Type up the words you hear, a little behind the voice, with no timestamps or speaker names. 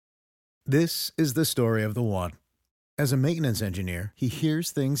This is the story of the one. As a maintenance engineer, he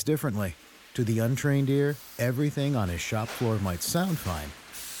hears things differently. To the untrained ear, everything on his shop floor might sound fine,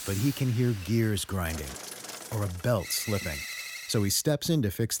 but he can hear gears grinding or a belt slipping. So he steps in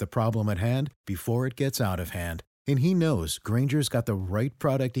to fix the problem at hand before it gets out of hand. And he knows Grainger's got the right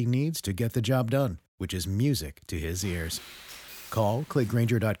product he needs to get the job done, which is music to his ears. Call, click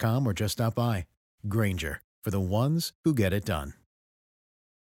Grainger.com, or just stop by. Grainger, for the ones who get it done.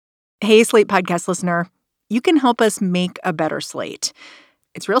 Hey, Slate Podcast listener, you can help us make a better Slate.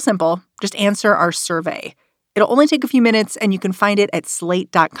 It's real simple. Just answer our survey. It'll only take a few minutes, and you can find it at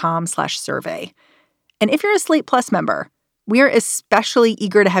slate.com/survey. And if you're a Slate Plus member, we are especially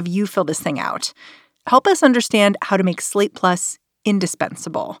eager to have you fill this thing out. Help us understand how to make Slate Plus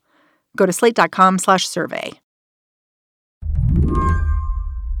indispensable. Go to slate.com/survey.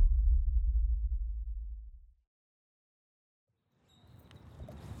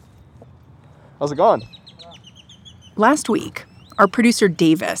 How's it going? Last week, our producer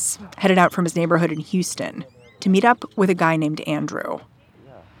Davis headed out from his neighborhood in Houston to meet up with a guy named Andrew.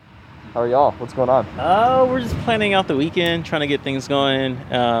 How are y'all? What's going on? We're just planning out the weekend, trying to get things going,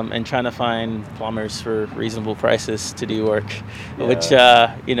 and trying to find plumbers for reasonable prices to do work, which,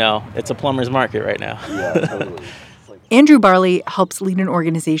 it's a plumber's market right now. Yeah, totally. Andrew Barley helps lead an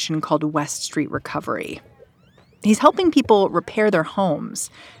organization called West Street Recovery. He's helping people repair their homes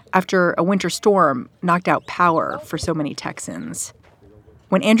after a winter storm knocked out power for so many Texans.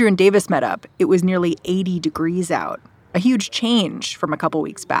 When Andrew and Davis met up, it was nearly 80 degrees out, a huge change from a couple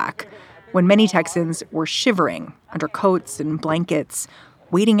weeks back, when many Texans were shivering under coats and blankets,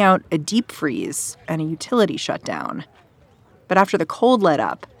 waiting out a deep freeze and a utility shutdown. But after the cold let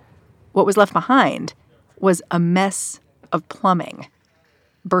up, what was left behind was a mess of plumbing.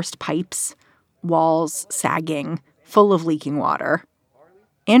 Burst pipes, walls sagging, full of leaking water.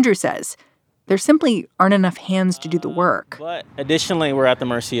 Andrew says there simply aren't enough hands to do the work. But additionally, we're at the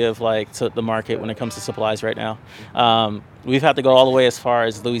mercy of the market when it comes to supplies right now. We've had to go all the way as far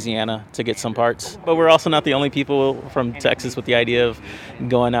as Louisiana to get some parts. But we're also not the only people from Texas with the idea of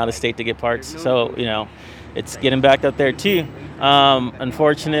going out of state to get parts. So, it's getting backed up there too.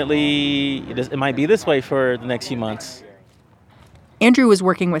 Unfortunately, it might be this way for the next few months. Andrew was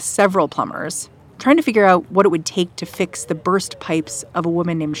working with several plumbers, trying to figure out what it would take to fix the burst pipes of a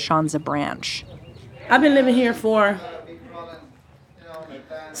woman named Shanza Branch. I've been living here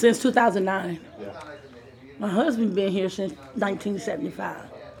since 2009. My husband been here since 1975.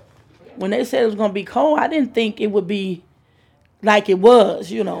 When they said it was going to be cold, I didn't think it would be like it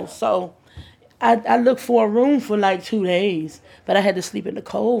was, So I looked for a room for 2 days, but I had to sleep in the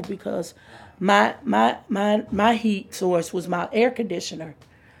cold because my heat source was my air conditioner.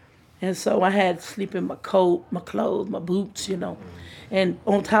 And so I had to sleep in my coat, my clothes, my boots, And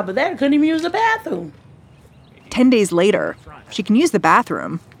on top of that, I couldn't even use the bathroom. 10 days later, she can use the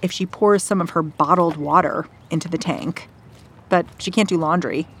bathroom if she pours some of her bottled water into the tank. But she can't do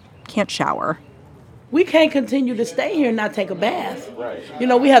laundry, can't shower. We can't continue to stay here and not take a bath. Right.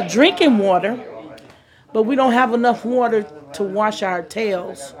 We have drinking water, but we don't have enough water to wash our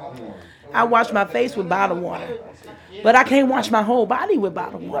tails. I wash my face with bottled water. But I can't wash my whole body with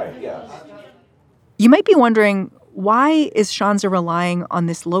bottled water. You might be wondering, why is Shanza relying on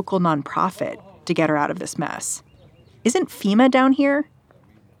this local nonprofit to get her out of this mess? Isn't FEMA down here?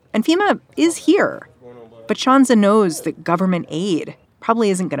 And FEMA is here. But Shanza knows that government aid probably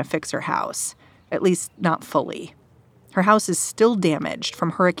isn't going to fix her house, at least not fully. Her house is still damaged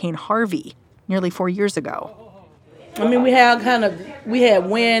from Hurricane Harvey nearly 4 years ago. We had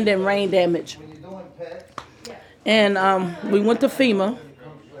wind and rain damage. And we went to FEMA,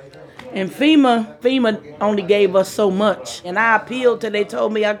 and FEMA only gave us so much. And I appealed till they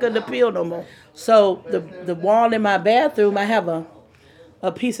told me I couldn't appeal no more. So the wall in my bathroom, I have a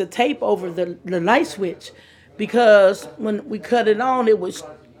piece of tape over the light switch because when we cut it on, it would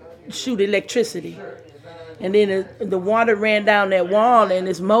shoot electricity. And then the water ran down that wall, and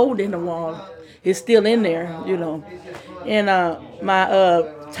it's mold in the wall. It's still in there, And my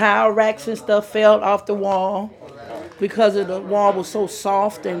towel racks and stuff fell off the wall because the wall was so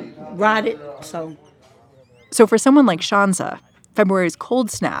soft and rotted. So for someone like Shanza, February's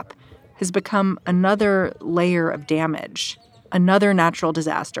cold snap has become another layer of damage, another natural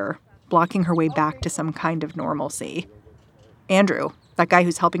disaster, blocking her way back to some kind of normalcy. Andrew, that guy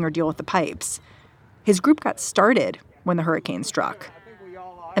who's helping her deal with the pipes, his group got started when the hurricane struck.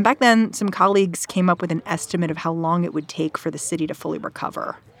 And back then, some colleagues came up with an estimate of how long it would take for the city to fully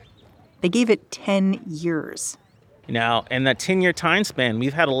recover. They gave it 10 years. Now, in that 10-year time span,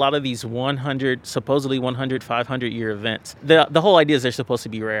 we've had a lot of these supposedly 100, 500-year events. The whole idea is they're supposed to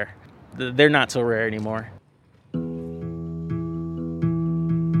be rare. they're not so rare anymore.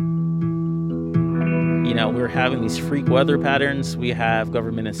 You know, we're having these freak weather patterns. We have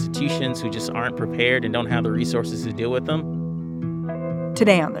government institutions who just aren't prepared and don't have the resources to deal with them.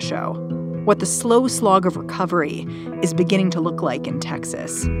 Today on the show, what the slow slog of recovery is beginning to look like in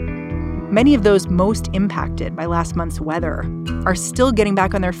Texas. Many of those most impacted by last month's weather are still getting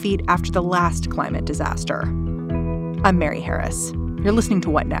back on their feet after the last climate disaster. I'm Mary Harris. You're listening to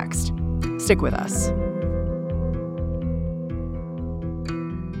What Next? Stick with us.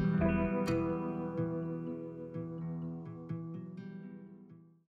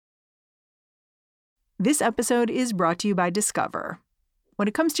 This episode is brought to you by Discover. When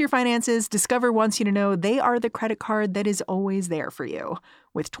it comes to your finances, Discover wants you to know they are the credit card that is always there for you.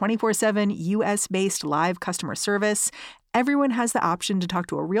 With 24/7 U.S.-based live customer service, everyone has the option to talk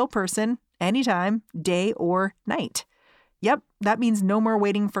to a real person anytime, day or night. Yep, that means no more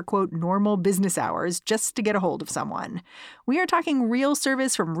waiting for, quote, normal business hours just to get a hold of someone. We are talking real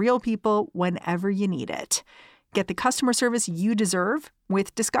service from real people whenever you need it. Get the customer service you deserve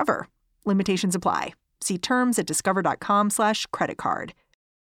with Discover. Limitations apply. See terms at discover.com/creditcard.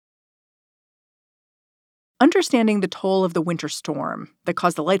 Understanding the toll of the winter storm that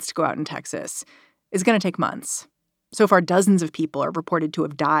caused the lights to go out in Texas is going to take months. So far, dozens of people are reported to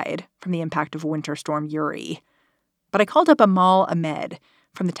have died from the impact of Winter Storm Uri. But I called up Amal Ahmed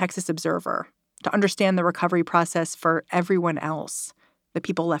from the Texas Observer to understand the recovery process for everyone else, the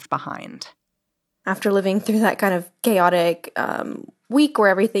people left behind. After living through that kind of chaotic week where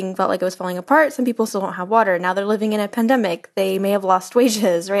everything felt like it was falling apart, some people still don't have water. Now they're living in a pandemic. They may have lost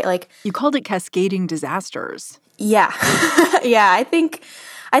wages, right? Like, you called it cascading disasters. Yeah. Yeah, I think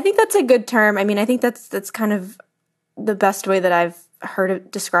that's a good term. I mean, I think that's kind of the best way that I've heard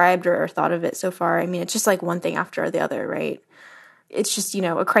it described or thought of it so far. I mean, it's just like one thing after the other, right? It's just, you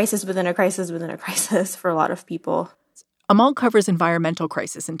know, a crisis within a crisis within a crisis for a lot of people. Amal covers environmental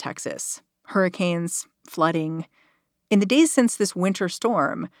crisis in Texas. Hurricanes, flooding. In the days since this winter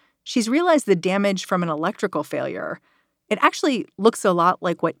storm, she's realized the damage from an electrical failure. It actually looks a lot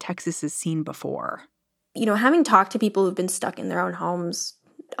like what Texas has seen before. You know, having talked to people who've been stuck in their own homes,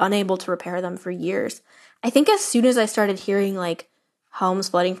 unable to repair them for years, I think as soon as I started hearing like homes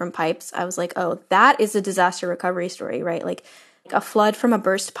flooding from pipes, I was like, oh, that is a disaster recovery story, right? Like a flood from a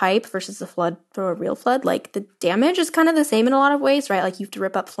burst pipe versus a flood from a real flood, like the damage is kind of the same in a lot of ways, right? Like you have to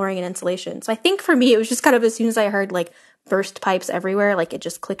rip up flooring and insulation. So I think for me, it was just kind of as soon as I heard like burst pipes everywhere, like it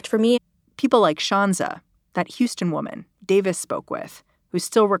just clicked for me. People like Shanza, that Houston woman Davis spoke with, who's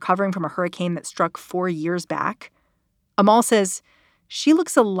still recovering from a hurricane that struck 4 years back. Amal says she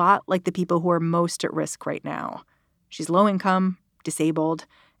looks a lot like the people who are most at risk right now. She's low income, disabled,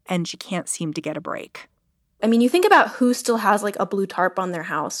 and she can't seem to get a break. I mean, you think about who still has like a blue tarp on their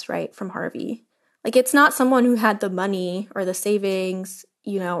house, right, from Harvey. Like it's not someone who had the money or the savings,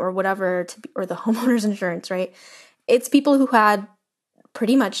 you know, or whatever, or the homeowner's insurance, right? It's people who had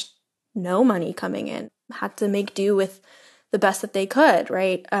pretty much no money coming in, had to make do with the best that they could,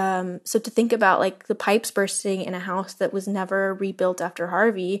 right? So to think about like the pipes bursting in a house that was never rebuilt after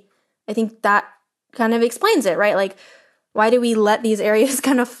Harvey, I think that kind of explains it, right? Like, why do we let these areas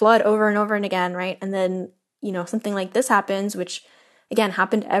kind of flood over and over and again, right? And then, you know, something like this happens, which again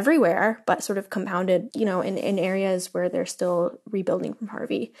happened everywhere, but sort of compounded, you know, in areas where they're still rebuilding from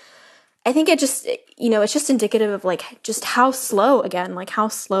Harvey. I think it just, you know, it's just indicative of like just how slow, again, like how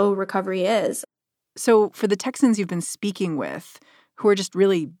slow recovery is. So for the Texans you've been speaking with, who are just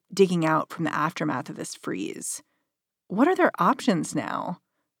really digging out from the aftermath of this freeze, what are their options now?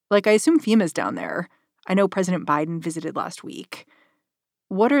 Like, I assume FEMA's down there. I know President Biden visited last week.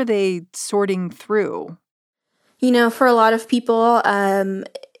 What are they sorting through? You know, for a lot of people,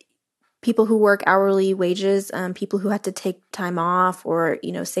 people who work hourly wages, people who had to take time off or,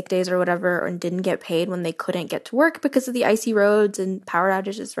 you know, sick days or whatever, and didn't get paid when they couldn't get to work because of the icy roads and power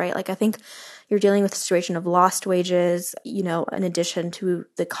outages, right? Like, I think you're dealing with a situation of lost wages, you know, in addition to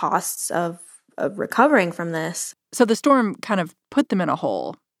the costs of recovering from this. So the storm kind of put them in a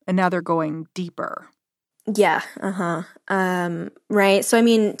hole, and now they're going deeper. Yeah, right. So, I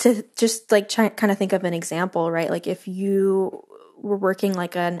mean, to just like kind of think of an example, right? Like if you were working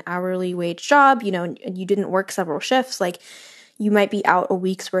like an hourly wage job, you know, and you didn't work several shifts, like you might be out a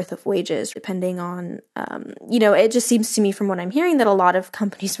week's worth of wages, depending on, you know, it just seems to me from what I'm hearing that a lot of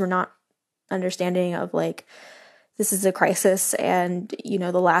companies were not understanding of like, this is a crisis and, you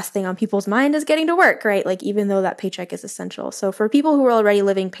know, the last thing on people's mind is getting to work, right? Like, even though that paycheck is essential. So for people who are already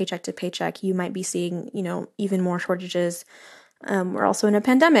living paycheck to paycheck, you might be seeing, you know, even more shortages. We're also in a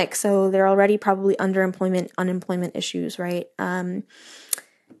pandemic, so they're already probably underemployment, unemployment issues, right?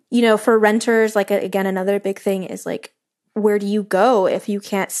 For renters, like, again, another big thing is like, where do you go if you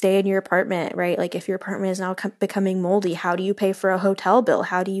can't stay in your apartment, right? Like if your apartment is now becoming moldy, how do you pay for a hotel bill?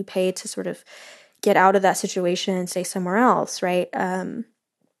 How do you pay to sort of get out of that situation and stay somewhere else, right?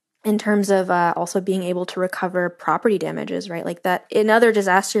 In terms of also being able to recover property damages, right? Like that in other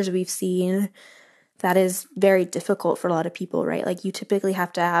disasters we've seen, that is very difficult for a lot of people, right? Like you typically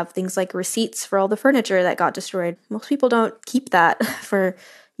have to have things like receipts for all the furniture that got destroyed. Most people don't keep that for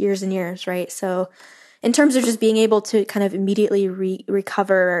years and years, right? So in terms of just being able to kind of immediately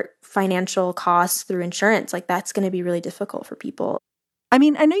recover financial costs through insurance, like that's going to be really difficult for people. I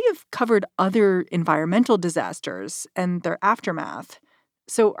mean, I know you've covered other environmental disasters and their aftermath.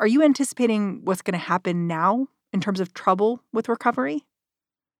 So are you anticipating what's going to happen now in terms of trouble with recovery?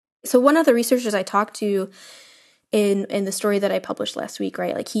 So one of the researchers I talked to in the story that I published last week,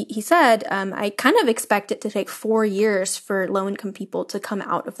 right, like he said, I kind of expect it to take 4 years for low-income people to come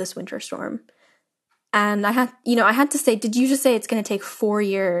out of this winter storm. And I had to say, did you just say it's going to take 4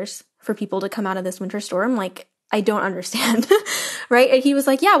 years for people to come out of this winter storm? Like, I don't understand, right? And he was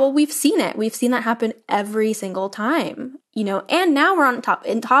like, yeah, well, we've seen it. We've seen that happen every single time, and now we're on top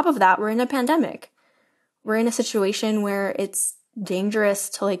of that, we're in a pandemic. We're in a situation where it's dangerous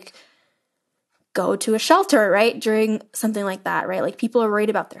to like go to a shelter, right? During something like that, right? Like people are worried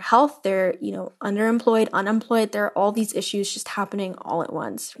about their health. They're, underemployed, unemployed. There are all these issues just happening all at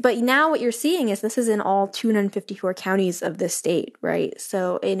once. But now what you're seeing is this is in all 254 counties of this state, right?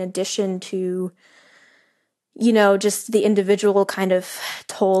 So in addition to, just the individual kind of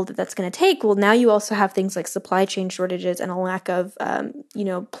toll that's going to take, well, now you also have things like supply chain shortages and a lack of,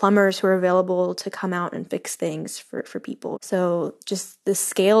 plumbers who are available to come out and fix things for people. So just the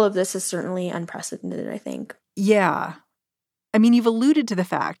scale of this is certainly unprecedented, I think. Yeah. I mean, you've alluded to the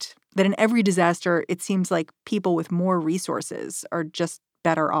fact that in every disaster, it seems like people with more resources are just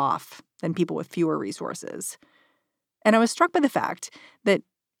better off than people with fewer resources. And I was struck by the fact that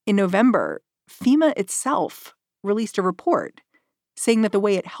in November, FEMA itself released a report saying that the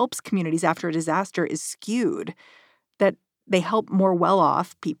way it helps communities after a disaster is skewed, that they help more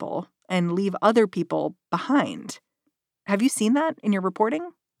well-off people and leave other people behind. Have you seen that in your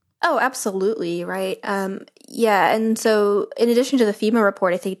reporting? Oh, absolutely, right. Yeah, and so in addition to the FEMA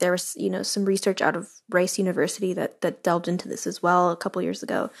report, I think there was, some research out of Rice University that delved into this as well a couple years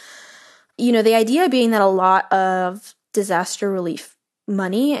ago. The idea being that a lot of disaster relief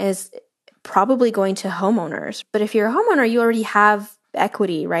money is probably going to homeowners. But if you're a homeowner, you already have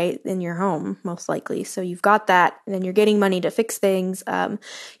equity, right, in your home, most likely. So you've got that, and then you're getting money to fix things.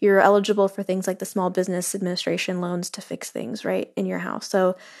 You're eligible for things like the Small Business Administration loans to fix things, right, in your house.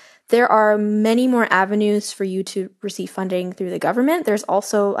 So there are many more avenues for you to receive funding through the government. There's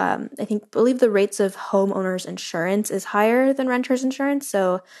also, I believe the rates of homeowners insurance is higher than renters insurance.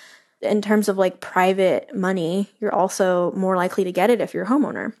 So in terms of like private money, you're also more likely to get it if you're a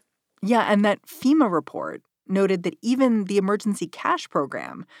homeowner. Yeah, and that FEMA report noted that even the emergency cash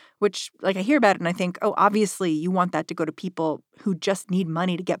program, which, like, I hear about it and I think, oh, obviously you want that to go to people who just need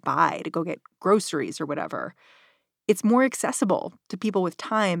money to get by, to go get groceries or whatever. It's more accessible to people with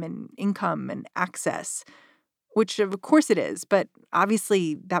time and income and access, which of course it is. But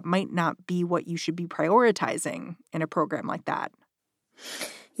obviously that might not be what you should be prioritizing in a program like that.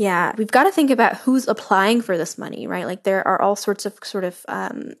 Yeah, we've got to think about who's applying for this money, right? Like there are all sorts of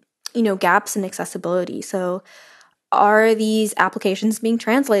gaps in accessibility. So are these applications being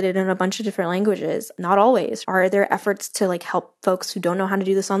translated in a bunch of different languages? Not always. Are there efforts to like help folks who don't know how to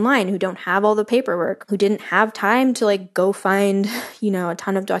do this online, who don't have all the paperwork, who didn't have time to like go find, a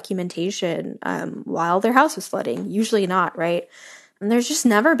ton of documentation while their house was flooding? Usually not, right? And there's just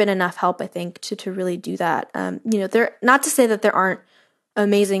never been enough help, I think, to really do that. There, not to say that there aren't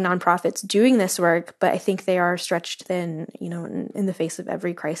amazing nonprofits doing this work, but I think they are stretched thin, in the face of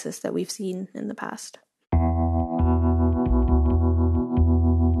every crisis that we've seen in the past.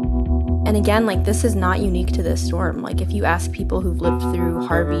 And again, like this is not unique to this storm. Like if you ask people who've lived through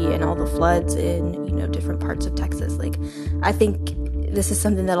Harvey and all the floods in, different parts of Texas, like I think this is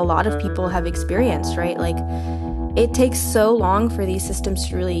something that a lot of people have experienced, right? Like it takes so long for these systems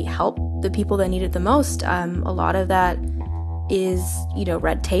to really help the people that need it the most. A lot of that is,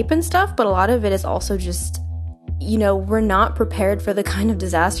 red tape and stuff, but a lot of it is also just, we're not prepared for the kind of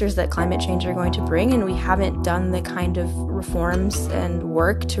disasters that climate change are going to bring, and we haven't done the kind of reforms and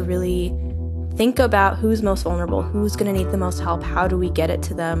work to really think about who's most vulnerable, who's going to need the most help, how do we get it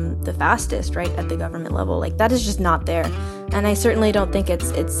to them the fastest, right, at the government level. Like that is just not there. And I certainly don't think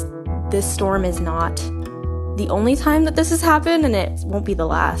it's this storm is not the only time that this has happened, and it won't be the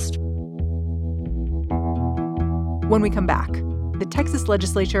last. When we come back, the Texas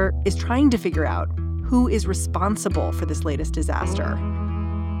legislature is trying to figure out who is responsible for this latest disaster.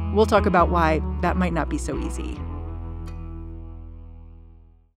 We'll talk about why that might not be so easy.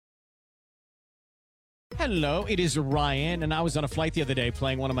 Hello, it is Ryan, and I was on a flight the other day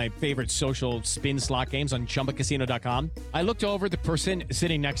playing one of my favorite social spin slot games on ChumbaCasino.com. I looked over at the person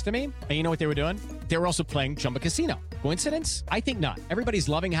sitting next to me, and you know what they were doing? They were also playing Chumba Casino. Coincidence? I think not. Everybody's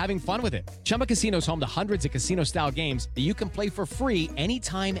loving having fun with it. Chumba Casino is home to hundreds of casino-style games that you can play for free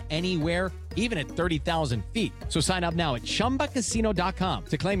anytime, anywhere, even at 30,000 feet. So sign up now at ChumbaCasino.com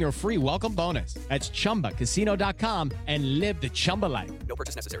to claim your free welcome bonus. That's ChumbaCasino.com and live the Chumba life. No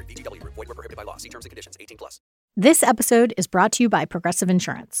purchase necessary. VGW. Void where prohibited by law. See terms and conditions. 18+. This episode is brought to you by Progressive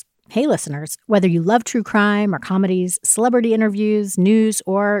Insurance. Hey, listeners, whether you love true crime or comedies, celebrity interviews, news,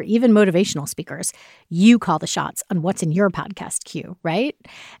 or even motivational speakers, you call the shots on what's in your podcast queue, right?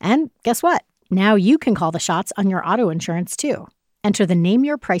 And guess what? Now you can call the shots on your auto insurance, too. Enter the Name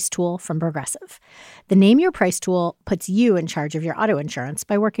Your Price tool from Progressive. The Name Your Price tool puts you in charge of your auto insurance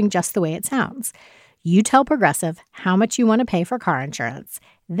by working just the way it sounds. You tell Progressive how much you want to pay for car insurance.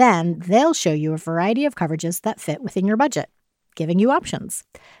 Then they'll show you a variety of coverages that fit within your budget, giving you options.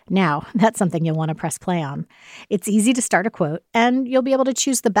 Now, that's something you'll want to press play on. It's easy to start a quote, and you'll be able to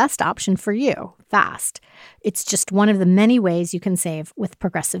choose the best option for you fast. It's just one of the many ways you can save with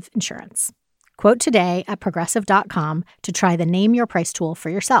Progressive Insurance. Quote today at Progressive.com to try the Name Your Price tool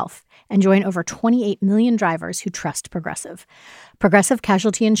for yourself and join over 28 million drivers who trust Progressive. Progressive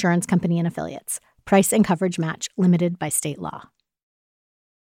Casualty Insurance Company and Affiliates. Price and coverage match limited by state law.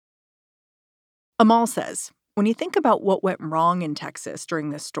 Amal says, when you think about what went wrong in Texas during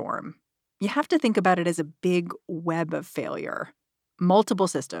this storm, you have to think about it as a big web of failure. Multiple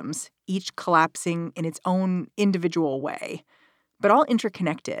systems, each collapsing in its own individual way, but all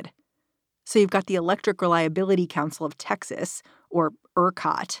interconnected. So you've got the Electric Reliability Council of Texas, or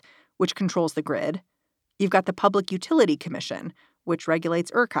ERCOT, which controls the grid. You've got the Public Utility Commission, which regulates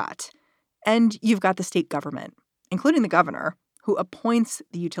ERCOT. And you've got the state government, including the governor, who appoints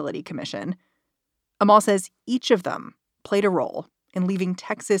the Utility Commission. Amal says each of them played a role in leaving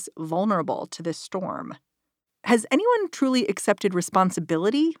Texas vulnerable to this storm. Has anyone truly accepted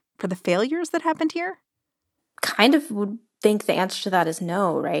responsibility for the failures that happened here? Kind of would think the answer to that is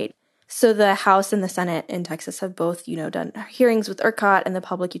no, right? So the House and the Senate in Texas have both, done hearings with ERCOT and the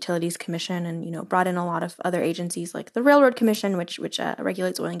Public Utilities Commission and, brought in a lot of other agencies like the Railroad Commission, which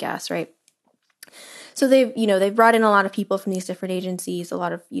regulates oil and gas, right? So they've brought in a lot of people from these different agencies, a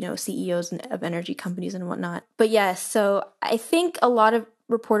lot of, CEOs of energy companies and whatnot. But yes, so I think a lot of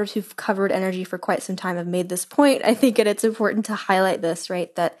reporters who've covered energy for quite some time have made this point. I think it's important to highlight this,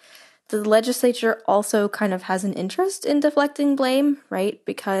 right? That the legislature also kind of has an interest in deflecting blame, right?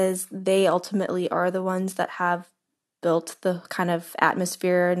 Because they ultimately are the ones that have built the kind of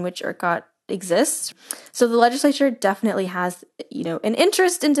atmosphere in which ERCOT exists. So the legislature definitely has, an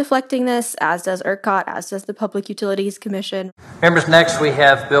interest in deflecting this, as does ERCOT, as does the Public Utilities Commission. Members, next we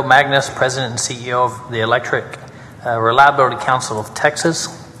have Bill Magnus, President and CEO of the Electric Reliability Council of Texas.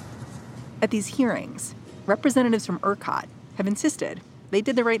 At these hearings, representatives from ERCOT have insisted they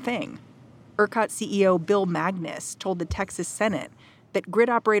did the right thing. ERCOT CEO Bill Magnus told the Texas Senate that grid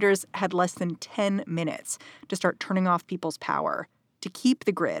operators had less than 10 minutes to start turning off people's power to keep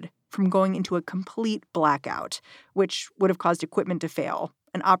the grid from going into a complete blackout, which would have caused equipment to fail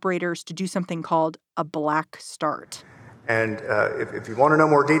and operators to do something called a black start. And if you want to know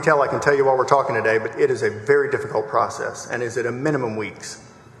more detail, I can tell you while we're talking today, but it is a very difficult process and is at a minimum weeks.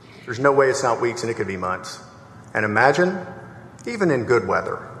 There's no way it's not weeks, and it could be months. And imagine, even in good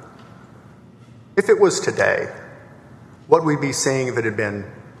weather, if it was today, what we'd be seeing if it had been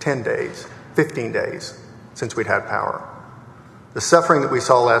 10 days, 15 days since we'd had power. The suffering that we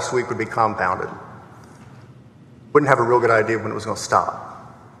saw last week would be compounded. Wouldn't have a real good idea when it was going to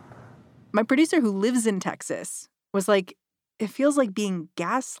stop. My producer who lives in Texas was like, it feels like being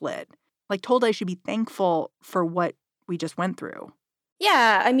gaslit, like told I should be thankful for what we just went through.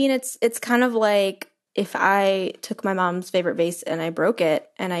 Yeah, I mean, it's kind of like if I took my mom's favorite vase and I broke it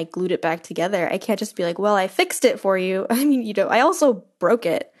and I glued it back together, I can't just be like, well, I fixed it for you. I mean, I also broke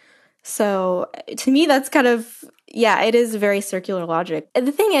it. So to me, that's kind of, yeah, it is very circular logic. And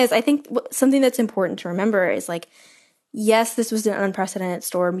the thing is, I think something that's important to remember is like, yes, this was an unprecedented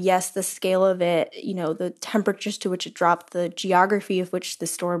storm. Yes, the scale of it, the temperatures to which it dropped, the geography of which the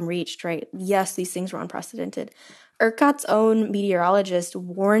storm reached, right? Yes, these things were unprecedented. ERCOT's own meteorologist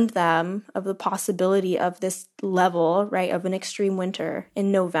warned them of the possibility of this level, right, of an extreme winter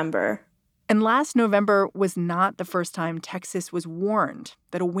in November. And last November was not the first time Texas was warned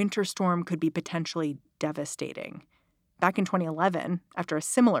that a winter storm could be potentially devastating. back in 2011, after a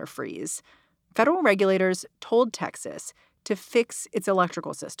similar freeze, federal regulators told Texas to fix its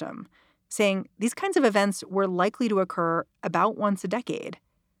electrical system, saying these kinds of events were likely to occur about once a decade.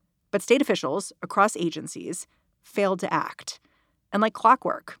 But state officials across agencies failed to act. And like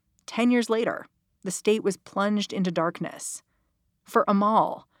clockwork, 10 years later, the state was plunged into darkness. For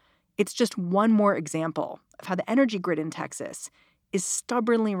Amal, it's just one more example of how the energy grid in Texas is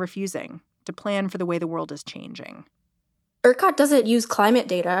stubbornly refusing to plan for the way the world is changing. ERCOT doesn't use climate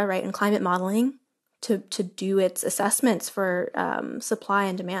data, right, and climate modeling to do its assessments for supply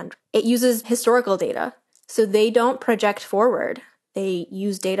and demand. It uses historical data. So they don't project forward. They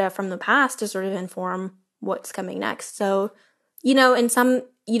use data from the past to sort of inform what's coming next. So, in some,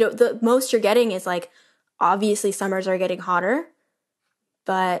 the most you're getting is like, obviously summers are getting hotter,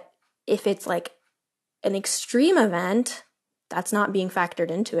 but if it's like an extreme event, that's not being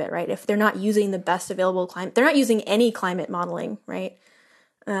factored into it, right? If they're not using the best available climate, they're not using any climate modeling, right?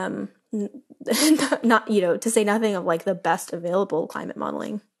 Not, to say nothing of like the best available climate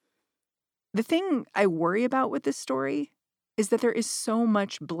modeling. The thing I worry about with this story is that there is so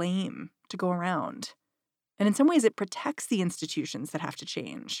much blame to go around. And in some ways, it protects the institutions that have to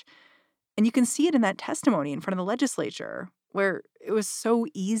change. And you can see it in that testimony in front of the legislature, where it was so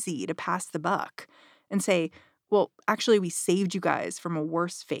easy to pass the buck and say, well, actually, we saved you guys from a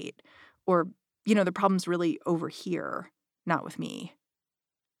worse fate. Or, the problem's really over here, not with me.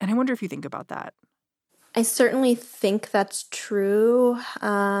 And I wonder if you think about that. I certainly think that's true.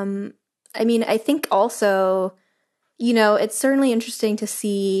 I think also, it's certainly interesting to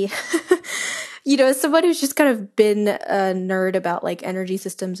see, as someone who's just kind of been a nerd about like energy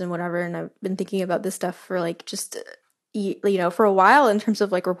systems and whatever, and I've been thinking about this stuff for like just, for a while in terms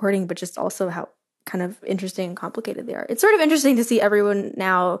of like reporting, but just also how kind of interesting and complicated they are. It's sort of interesting to see everyone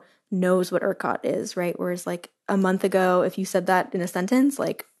now knows what ERCOT is, right? Whereas like a month ago, if you said that in a sentence,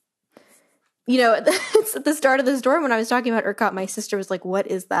 like, it's at the start of the storm when I was talking about ERCOT, my sister was like, what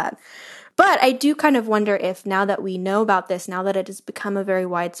is that? But I do kind of wonder if now that we know about this, now that it has become a very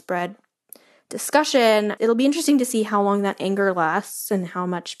widespread discussion, it'll be interesting to see how long that anger lasts and how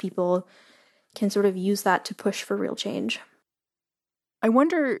much people can sort of use that to push for real change. I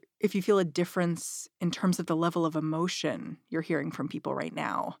wonder if you feel a difference in terms of the level of emotion you're hearing from people right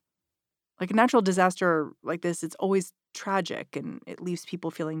now. Like a natural disaster like this, it's always tragic and it leaves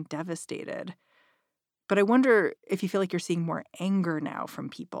people feeling devastated. But I wonder if you feel like you're seeing more anger now from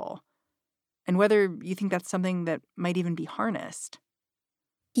people and whether you think that's something that might even be harnessed.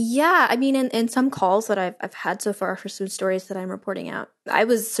 Yeah, in some calls that I've had so far for some stories that I'm reporting out, I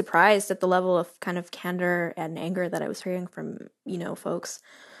was surprised at the level of kind of candor and anger that I was hearing from, folks.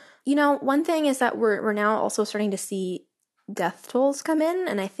 One thing is that we're now also starting to see death tolls come in,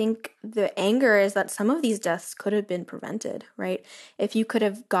 and I think the anger is that some of these deaths could have been prevented, right? If you could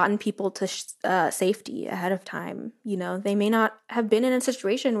have gotten people to safety ahead of time, they may not have been in a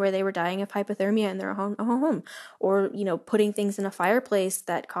situation where they were dying of hypothermia in their home, or putting things in a fireplace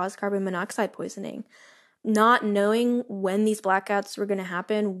that caused carbon monoxide poisoning. Not knowing when these blackouts were going to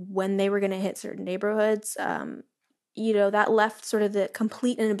happen, when they were going to hit certain neighborhoods, that left sort of the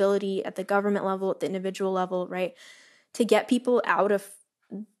complete inability at the government level, at the individual level, right, to get people out of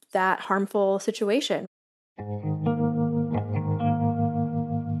that harmful situation.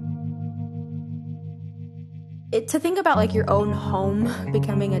 To think about like your own home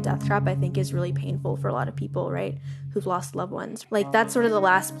becoming a death trap, I think is really painful for a lot of people, right, who've lost loved ones. Like that's sort of the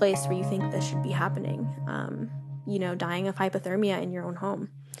last place where you think this should be happening, dying of hypothermia in your own home.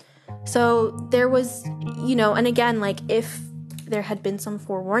 So there was, and again, like if there had been some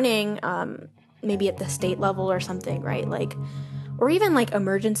forewarning, maybe at the state level or something, right? Like, or even like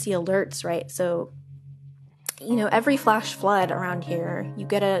emergency alerts, right? So, every flash flood around here, you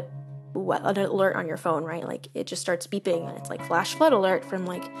get an alert on your phone, right? Like it just starts beeping and it's like flash flood alert from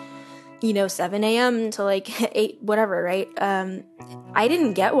like, 7 a.m. to like 8, whatever, right? I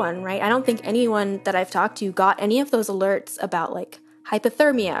didn't get one, right? I don't think anyone that I've talked to got any of those alerts about like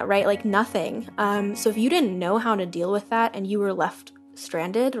hypothermia, right? Like nothing. So if you didn't know how to deal with that and you were left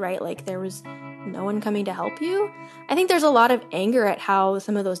stranded, right? Like there was no one coming to help you. I think there's a lot of anger at how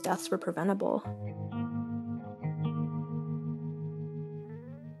some of those deaths were preventable.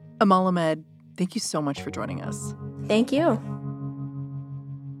 Amal Ahmed, thank you so much for joining us. Thank you.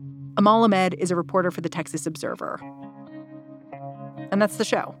 Amal Ahmed is a reporter for the Texas Observer. And that's the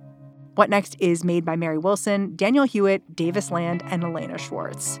show. What Next is made by Mary Wilson, Daniel Hewitt, Davis Land, and Elena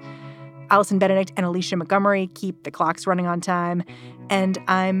Schwartz. Allison Benedict and Alicia Montgomery keep the clocks running on time. And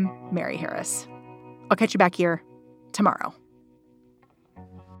I'm Mary Harris. I'll catch you back here tomorrow.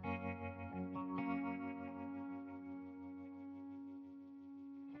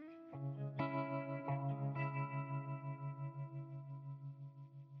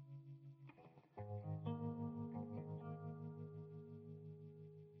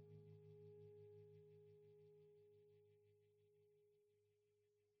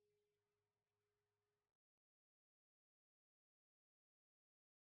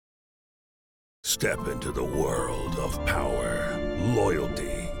 Step into the world of power, loyalty,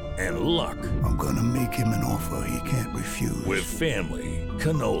 and luck. I'm gonna make him an offer he can't refuse. With family,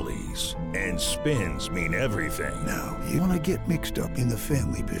 cannolis, and spins mean everything. Now, you wanna get mixed up in the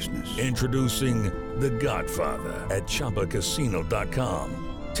family business. Introducing The Godfather at ChumbaCasino.com.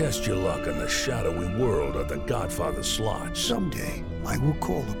 Test your luck in the shadowy world of The Godfather slot. Someday, I will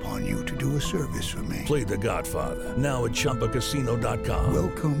call upon you to do a service for me. Play The Godfather, now at ChumbaCasino.com.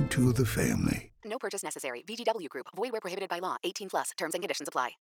 Welcome to the family. No purchase necessary. VGW Group. Void where prohibited by law. 18+. Terms and conditions apply.